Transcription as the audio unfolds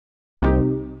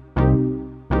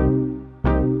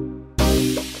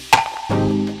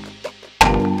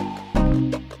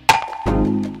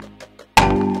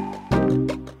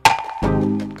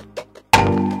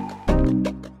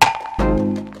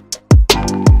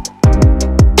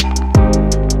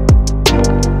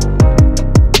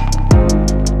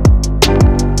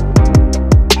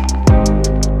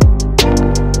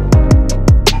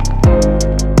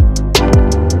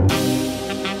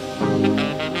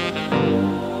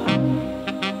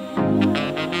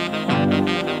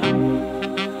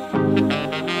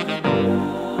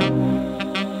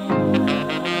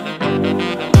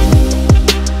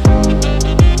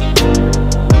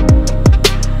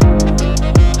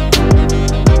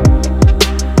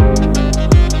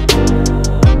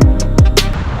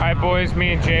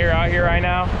me and Jay are out here right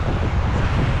now.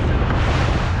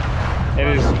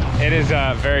 It is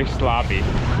very sloppy,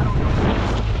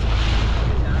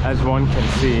 as one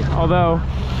can see. Although,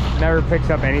 never picks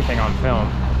up anything on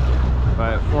film.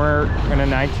 But we're in a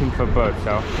 19-foot boat,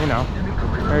 so, you know,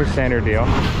 very standard deal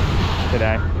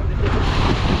today.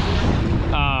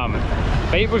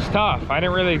 Bait was tough. I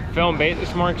didn't really film bait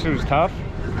this morning because it was tough.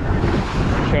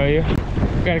 I'll show you.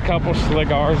 Got a couple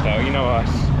sligars though, you know us.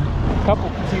 A couple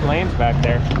petite lanes back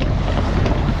there.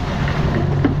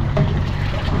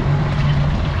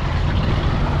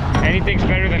 Anything's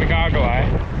better than a goggle eye.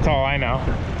 That's all I know.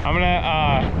 I'm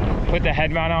gonna put the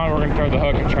head mount on. We're gonna throw the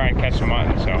hook and try and catch some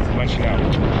mutton. So I'll let you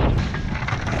know.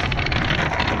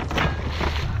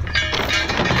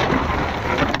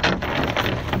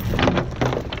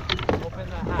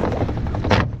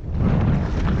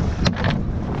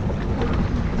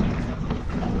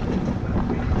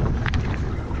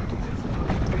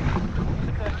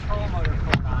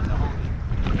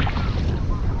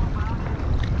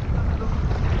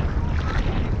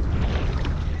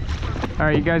 All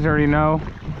right, you guys already know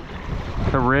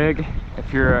the rig.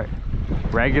 If you're a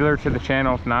regular to the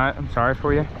channel, if not, I'm sorry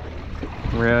for you.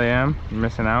 I really am. You're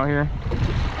missing out here.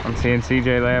 I'm seeing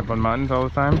CJ lay up on muttons all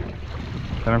the time.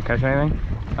 They don't catch anything.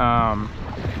 I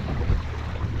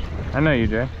know you,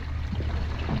 Jay.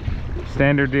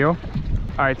 Standard deal.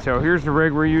 All right, so here's the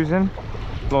rig we're using.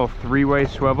 A little three-way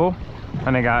swivel.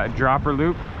 And I got a dropper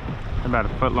loop about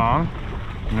 1 foot long.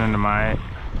 And then to my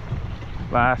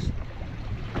last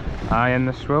eye in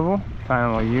the swivel, tying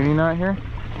a little uni knot here.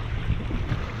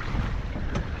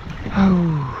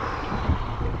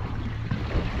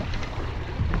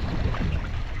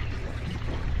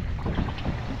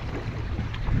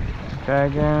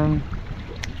 Tag in.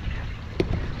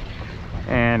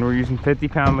 And we're using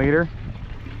 50-pound leader.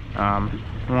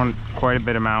 Want quite a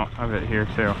bit amount of it here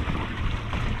too.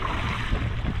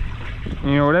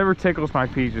 You know, whatever tickles my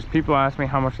peaches. People ask me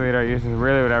how much leader I use, and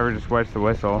really whatever just wets the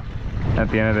whistle at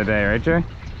the end of the day, right, Jay?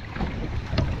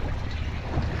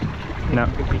 No.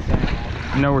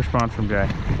 No response from Jay.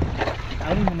 I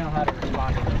don't even know how to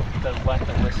respond to the wet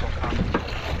the whistle comment.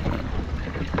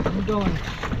 I'm going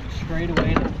straight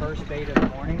away to first bait of the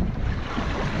morning.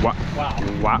 What?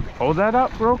 Wow. Hold that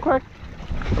up real quick.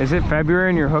 Is it February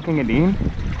and you're hooking a Dean?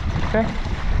 Okay.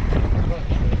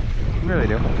 You really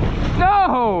do.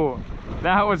 No!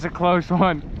 That was a close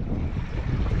one.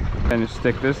 And just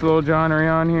stick this little Johnnery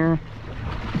on here.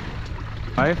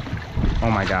 Oh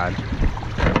my God.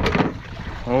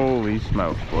 Holy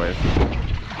smokes, boys.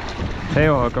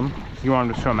 Tail hook him. You want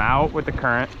him to swim out with the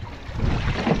current.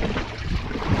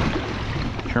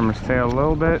 Trim his tail a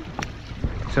little bit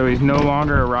so he's no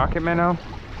longer a rocket minnow.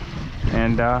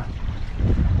 And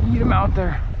eat him out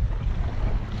there.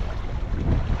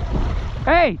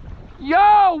 Hey!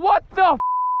 Yo! What the f?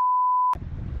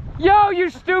 Yo, you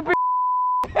stupid.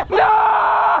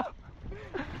 No!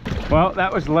 Well,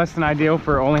 that was less than ideal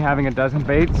for only having a dozen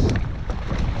baits.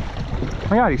 Oh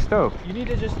my God, he's stoked. You need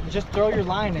to just throw your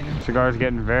line in. Cigar's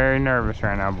getting very nervous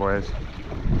right now, boys.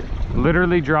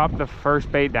 Literally dropped the first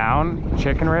bait down,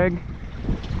 chicken rig,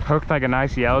 hooked like a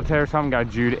nice yellowtail or something, got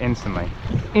jewed instantly.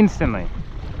 Instantly.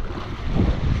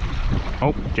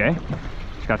 Oh, Jay,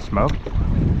 he's got smoke.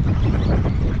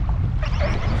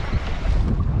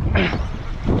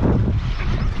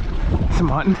 Some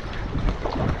mutton.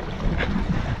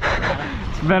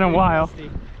 It's been a while.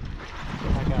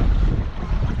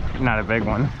 Not a big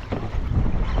one.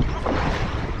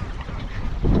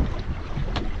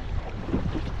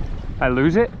 I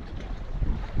lose it?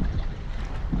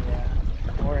 Yeah,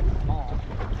 or it's small.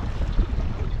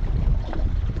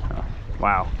 Oh,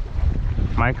 wow.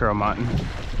 Micro mutton.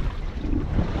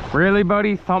 Really,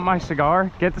 buddy? Thump my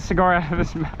cigar? Get the cigar out of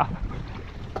his mouth.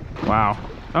 Wow.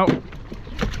 Oh.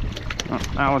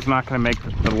 That one's not gonna make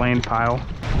the lane pile.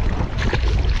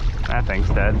 That thing's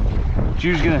dead.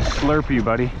 Jew's gonna slurp you,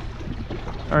 buddy.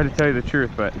 Sorry to tell you the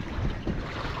truth, but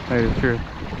tell you the truth.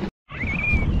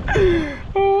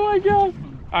 Oh my God.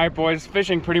 All right, boys,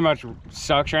 fishing pretty much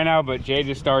sucks right now, but Jay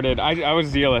just started, I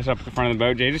was dealless up at the front of the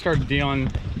boat. Jay just started dealing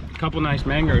a couple nice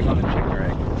mangoes on the chicken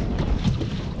rig.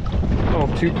 A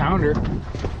little 2-pounder.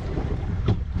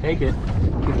 Take it.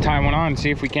 We'll tie one on and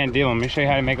see if we can't deal them. Let me show you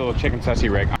how to make a little chicken sussy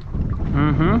rig.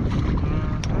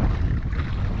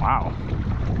 Wow.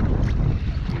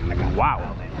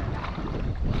 Wow.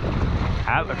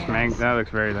 That looks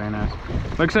very, very nice.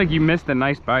 Looks like you missed a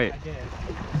nice bite. I did.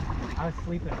 I was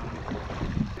sleeping on it.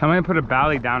 I'm gonna put a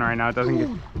bally down right now. It doesn't get...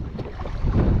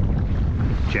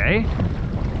 Jay?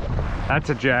 That's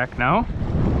a jack, no?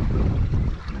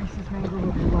 Nicest mango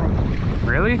looking like.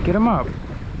 Really? Get him up.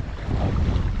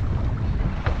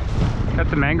 Got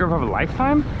the mangrove of a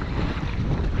lifetime?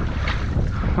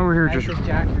 Over here just...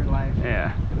 jack your life.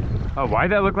 Yeah. Oh, why'd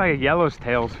that look like a yellow's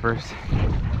tails first?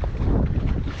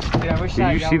 Dude, I wish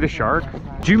Did you see the shark?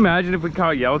 Could you imagine if we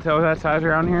caught yellowtails that size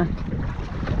around here?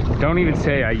 Don't even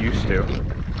say I used to.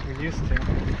 You're used to.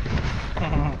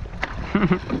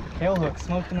 Tail hook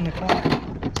smoking in the corner.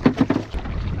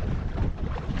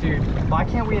 Dude, why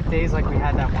can't we have days like we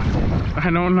had that one day?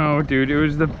 I don't know, dude. It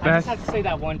was the I best. just had to say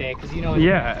that one day because you know.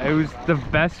 Yeah, it was the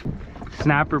best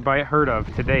snapper bite heard of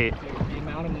to date. Dude, the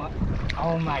amount of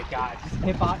oh my god, just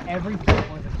hit out every bit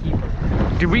was a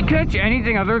keeper. Did we catch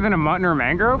anything other than a mutton or a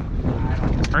mangrove?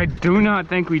 I do not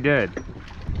think we did.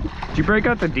 Did you break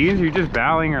out the D's or are you just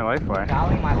battling your life away?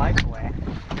 Battling my life away.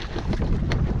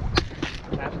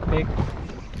 That's big.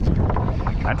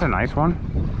 That's a nice one.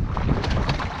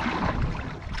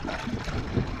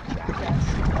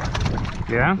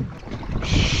 Yeah?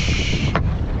 Shh.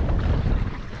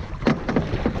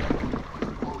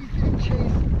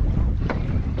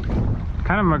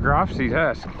 Kind of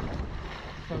McGroffsy-esque.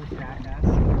 So jackass.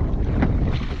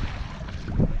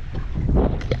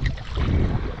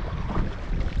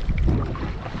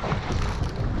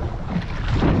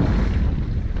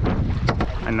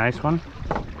 A nice one.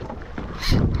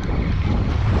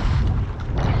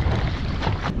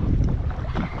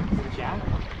 Jack?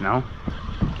 No.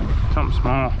 Something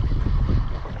small.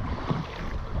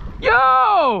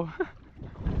 Yo!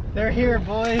 They're here,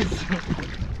 boys.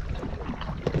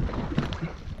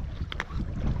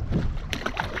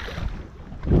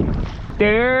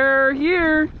 They're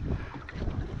here.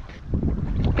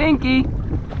 Pinky.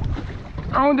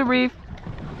 On the reef.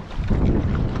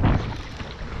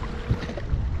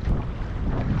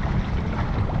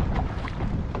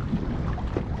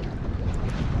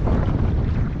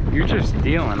 You're just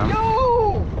stealing them.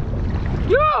 Yo!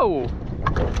 Yo!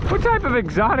 What type of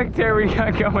exotic tear we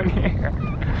got going here?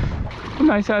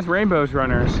 Nice ass rainbows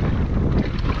runners.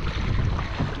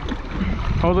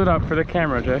 Hold it up for the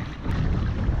camera, Jay.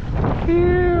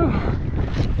 Ew.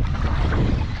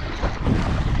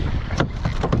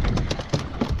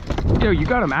 Yo, you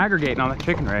got them aggregating on the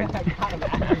chicken rig. I got them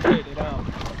aggregated up.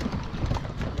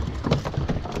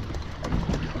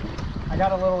 I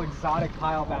got a little exotic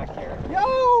pile back here.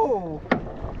 Yo!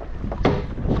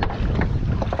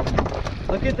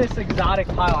 Look at this exotic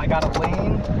pile. I got a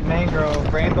lane,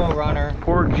 mangrove, rainbow runner,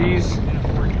 Porgies. and a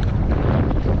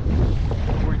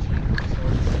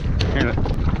Here, look.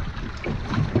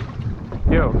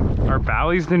 Yo, are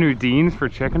Bally's the new Deans for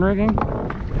chicken rigging?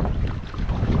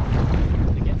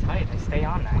 They get tight. They stay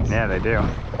on nice. Yeah, they do.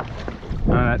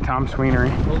 Oh, that Tom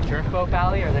Sweenery. Little jerk boat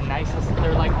Bally are the nicest.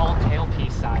 They're like all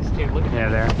tailpiece size too. Look at Yeah,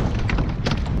 there.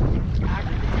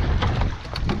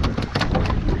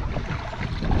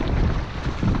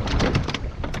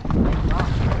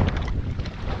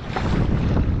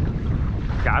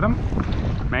 Got him.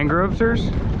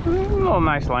 Mangrovesers. A little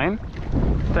nice lane.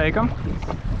 Take them.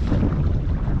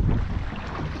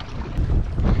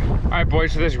 All right,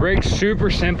 boys. So this rig's super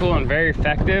simple and very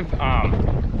effective.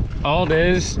 All it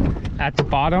is, at the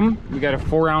bottom, we got a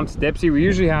 4-ounce dipsy. We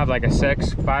usually have like a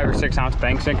 5 or 6 ounce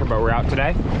bank sinker, but we're out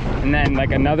today. And then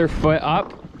like another foot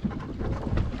up,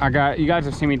 you guys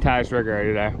have seen me tie this rig already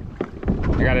today.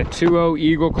 I got a 2.0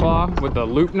 Eagle Claw with a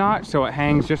loop knot, so it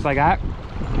hangs just like that.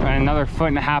 And another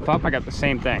 1.5 foot up, I got the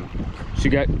same thing. So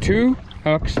you got 2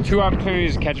 hooks, 2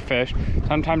 opportunities to catch a fish.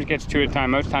 Sometimes it gets 2 at a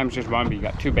time, most times just 1, but you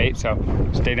got 2 baits, so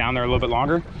stay down there a little bit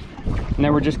longer. And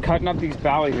then we're just cutting up these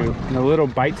ballyhoo into little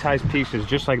bite-sized pieces,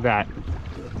 just like that.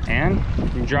 And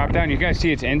you drop down, you guys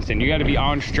see it's instant. You gotta be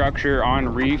on structure,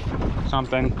 on reef,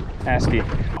 something, esky.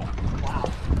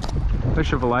 Wow.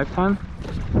 Fish of a lifetime.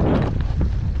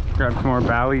 Grab some more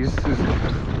ballies.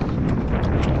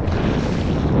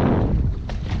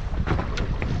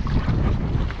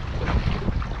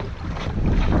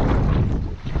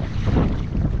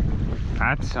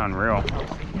 That's unreal.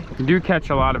 You do catch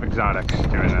a lot of exotics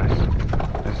doing this.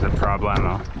 This is a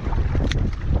problemo.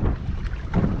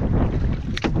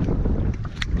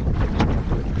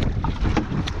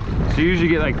 So you usually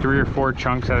get like 3 or 4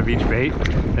 chunks out of each bait.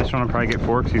 This one will probably get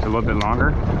 4 because he's a little bit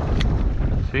longer.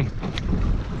 See?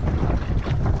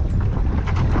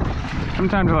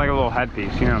 Sometimes I like a little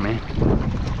headpiece, you know me.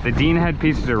 The Dean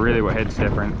headpieces are really what hits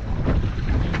different.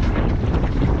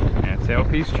 Yeah,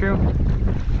 tailpiece true.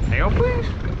 Tail, please?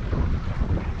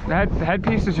 The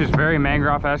headpiece is just very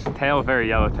mangrove-esque, the tail is very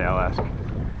yellowtail-esque.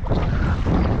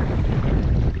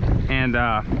 And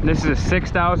this is a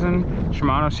 6,000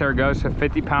 Shimano Saragossa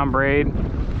 50-pound braid,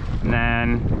 and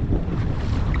then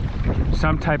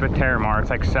some type of Terramar. It's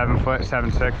like 7 foot,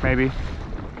 7'6" maybe.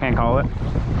 Can't call it.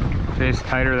 It's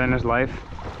tighter than his life.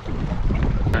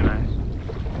 Very nice.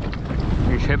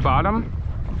 You just hit bottom.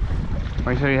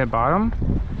 Wait till you hit bottom.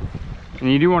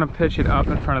 And you do want to pitch it up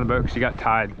in front of the boat because you got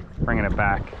tide bringing it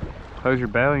back. Close your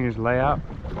bail and you just lay out.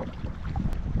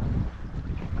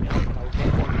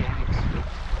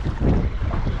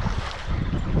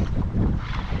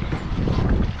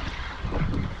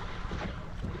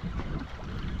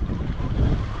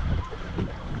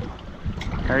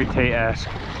 Harry Tate-esque.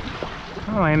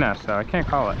 Oh, ain't us though. I can't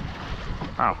call it.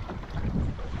 Wow.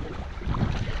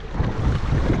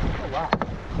 Oh, wow.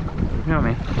 You know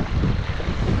me.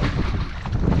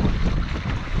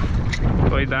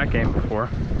 Played that game before.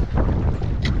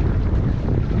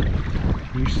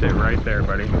 You sit right there,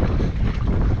 buddy.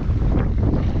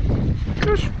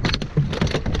 Just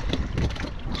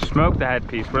smoke the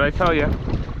headpiece. What did I tell you?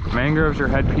 Mangroves are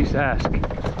headpiece-esque.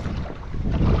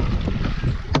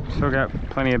 Still got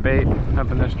plenty of bait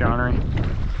up in this Johnnery.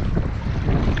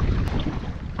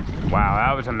 Wow,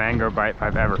 that was a mangrove bite if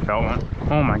I've ever felt one.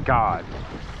 Oh my God.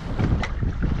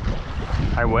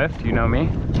 I whiffed, you know me.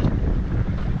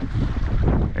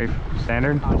 Hey,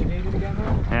 standard? Conjugated again,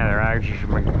 though? Yeah, they're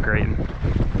actually grating.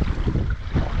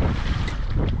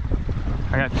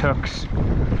 I got tooks.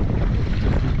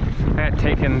 I got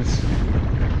takens.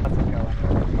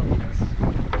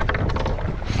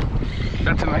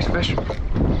 That's a nice fish.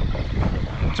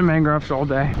 It's a mangroves all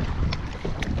day.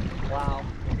 Wow.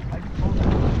 I told you.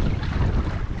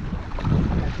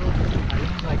 I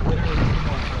didn't like literally see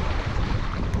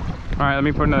one. All right, let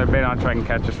me put another bait on so I can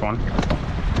catch this one.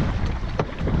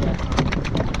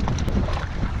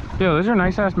 Yo, those are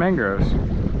nice ass mangroves.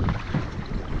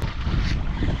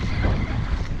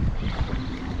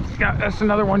 Yeah, that's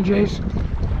another one, Jace.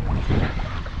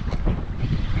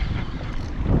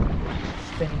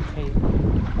 Spinning tape.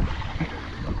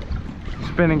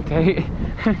 Spinning Tate.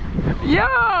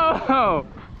 Yo!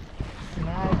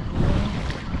 Snag.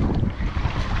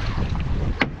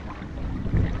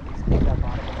 Let's keep that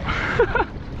bottom of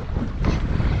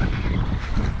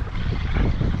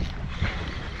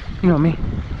You know me.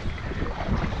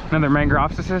 Another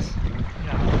mangropsis? it.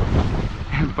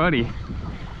 No. Buddy.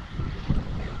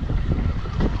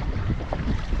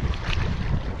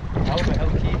 That was a hill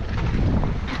keep.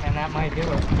 And that might do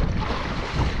it.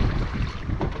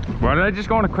 Why did I just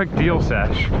go on a quick deal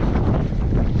sesh?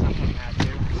 Someone had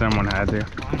to. Someone had to.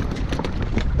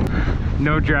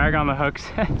 No drag on the hooks.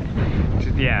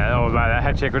 Just, yeah, oh, wow, that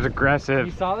head chick was aggressive.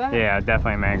 You saw that? Yeah,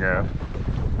 definitely mangrove.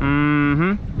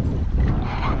 Mm-hmm.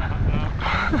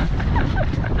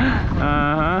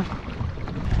 Uh-huh.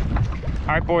 All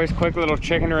right, boys, quick little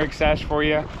chicken rig sesh for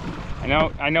you.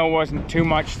 I know it wasn't too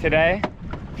much today.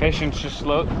 Fishing's just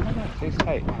slow.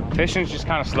 Fishing's just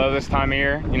kind of slow this time of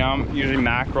year. You know, I'm usually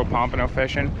mackerel, pompano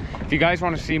fishing. If you guys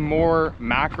want to see more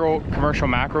mackerel, commercial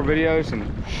mackerel videos and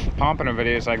pompano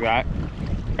videos like that,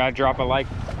 gotta drop a like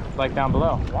down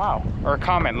below. Wow. Or a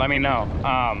comment, let me know.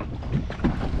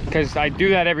 Because I do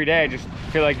that every day. I just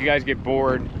feel like you guys get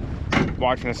bored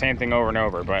watching the same thing over and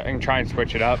over, but I can try and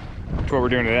switch it up. That's what we're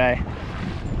doing today.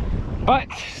 But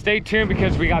stay tuned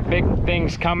because we got big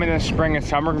things coming this spring and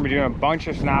summer. We're gonna be doing a bunch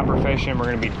of snapper fishing.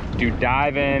 We're gonna do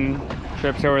diving,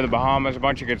 trips over the Bahamas, a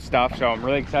bunch of good stuff. So I'm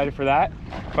really excited for that.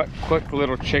 But quick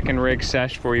little chicken rig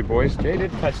sesh for you boys. Jay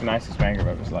did catch the nicest mangrove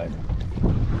of his life.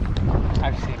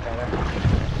 I've seen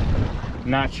better.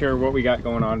 Not sure what we got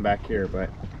going on back here,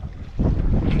 but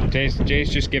Jay's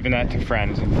just giving that to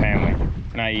friends and family.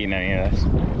 Not eating any of this.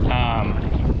 All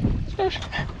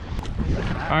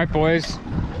right, boys.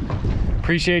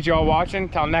 Appreciate you all watching.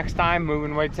 Till next time,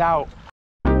 Movin' Weights out.